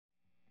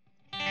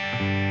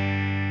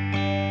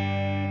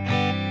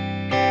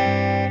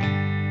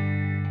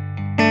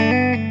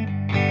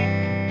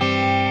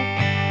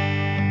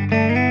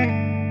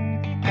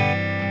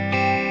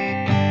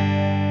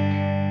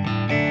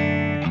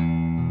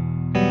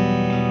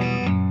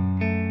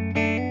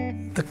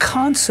The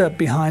concept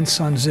behind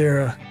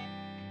Sonzera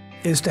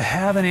is to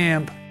have an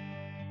amp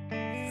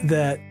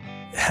that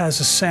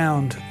has a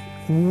sound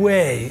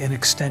way in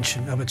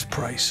extension of its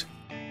price.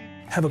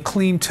 Have a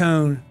clean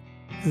tone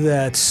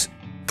that's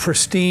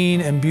pristine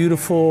and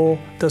beautiful,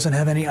 doesn't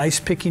have any ice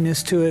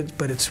pickiness to it,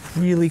 but it's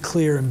really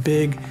clear and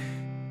big.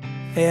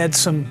 Add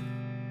some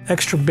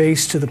extra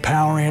bass to the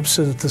power amp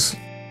so that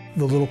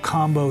the little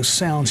combo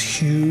sounds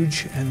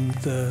huge, and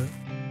the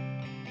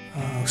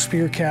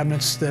speaker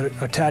cabinets that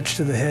are attached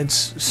to the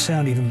heads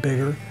sound even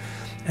bigger.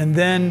 And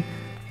then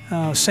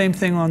same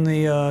thing on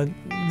the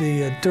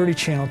dirty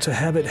channel, to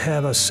have it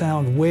have a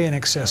sound way in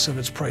excess of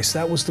its price.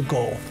 That was the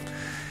goal.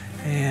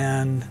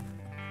 And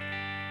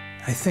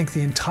I think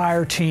the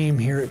entire team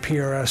here at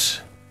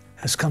PRS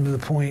has come to the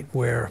point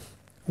where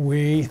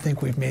we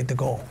think we've made the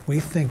goal. We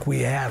think we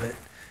have it.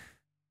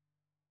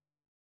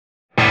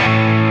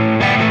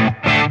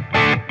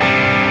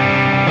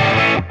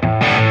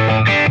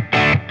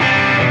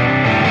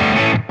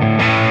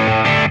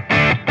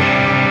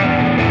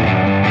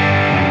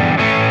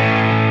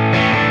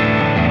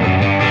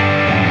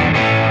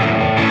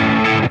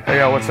 Hey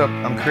y'all, what's up?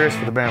 I'm Chris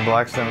with the band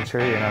Blackstone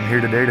Cherry, and I'm here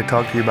today to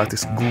talk to you about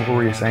this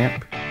glorious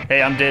amp.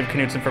 Hey, I'm Dave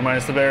Knutson from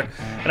Minus the Bear,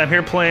 and I'm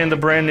here playing the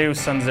brand new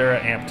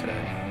Sonzera amp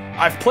today.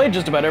 I've played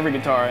just about every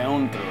guitar I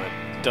own through it.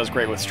 It does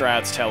great with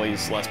Strats,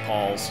 Tellys, Les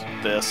Pauls,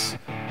 this,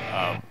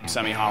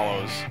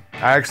 semi-hollows.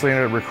 I actually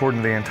ended up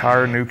recording the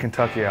entire new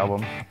Kentucky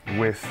album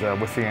with the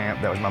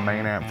amp. That was my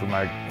main amp for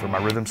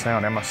my rhythm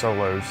sound and my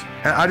solos.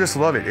 And I just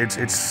love it.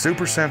 It's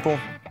super simple.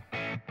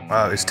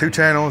 It's 2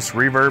 channels,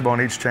 reverb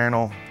on each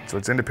channel, so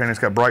it's independent. It's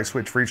got bright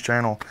switch for each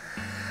channel,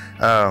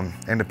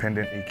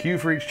 independent EQ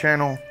for each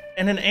channel.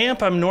 In an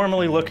amp, I'm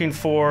normally looking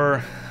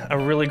for a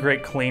really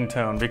great clean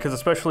tone, because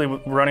especially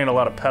running a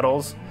lot of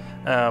pedals,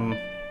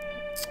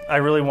 I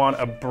really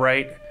want a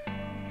bright,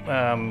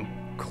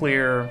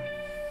 clear,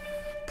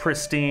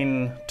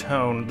 pristine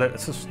tone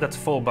that's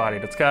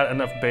full-bodied. It's got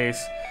enough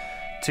bass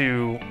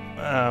to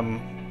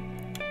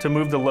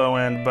move the low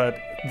end, but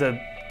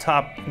the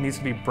top needs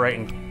to be bright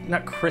and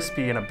not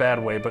crispy in a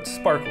bad way, but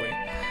sparkly.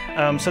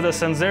 So the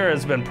Sonzera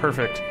has been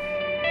perfect.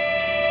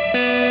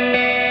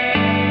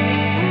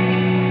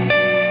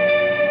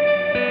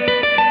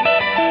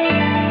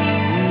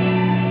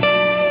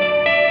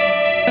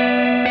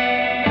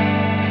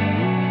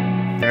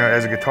 You know,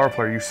 as a guitar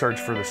player, you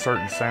search for the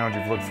certain sounds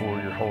you've looked for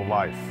your whole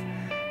life.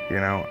 You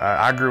know,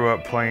 I grew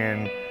up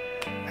playing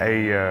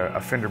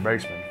a Fender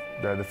Bassman,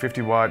 the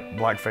 50-watt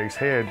blackface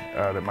head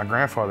that my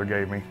grandfather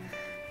gave me.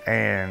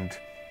 And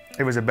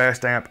it was the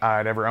best amp I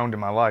had ever owned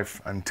in my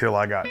life until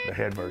I got the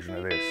head version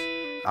of this.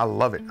 I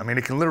love it. I mean,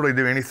 it can literally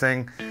do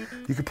anything.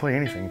 You can play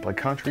anything. You play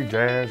country,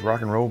 jazz,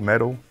 rock and roll,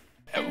 metal.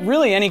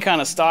 Really, any kind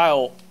of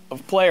style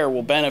of player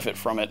will benefit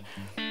from it.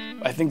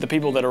 I think the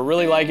people that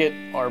really like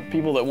it are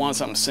people that want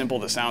something simple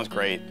that sounds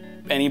great.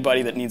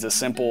 Anybody that needs a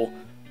simple,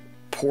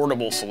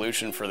 portable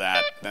solution for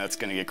that's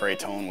going to get great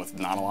tone with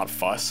not a lot of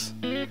fuss.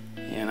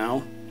 You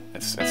know,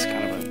 it's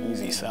kind of an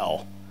easy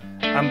sell.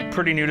 I'm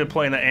pretty new to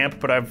playing the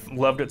amp, but I've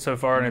loved it so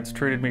far, and it's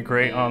treated me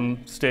great on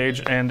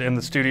stage and in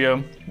the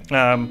studio.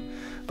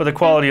 But the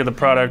quality of the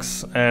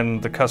products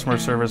and the customer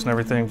service and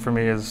everything for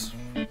me is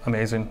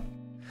amazing.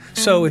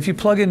 So if you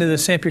plug into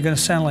this amp, you're going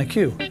to sound like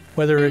you.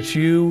 Whether it's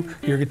you,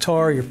 your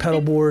guitar, your pedal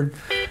board,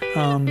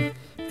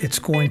 it's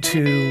going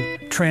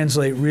to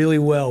translate really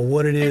well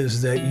what it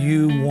is that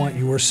you want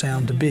your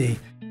sound to be.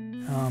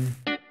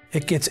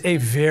 It gets a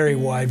very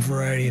wide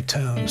variety of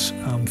tones,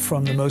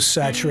 from the most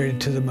saturated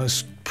to the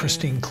most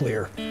pristine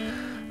clear.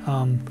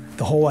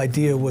 The whole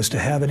idea was to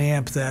have an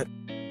amp that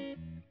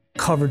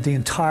covered the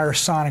entire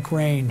sonic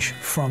range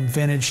from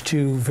vintage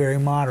to very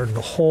modern, the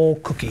whole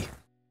cookie.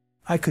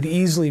 I could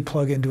easily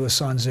plug into a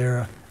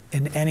Sonzera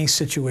in any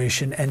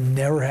situation and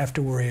never have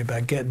to worry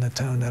about getting the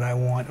tone that I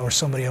want or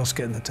somebody else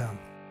getting the tone.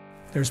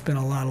 There's been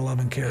a lot of love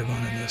and care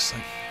going into this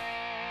thing.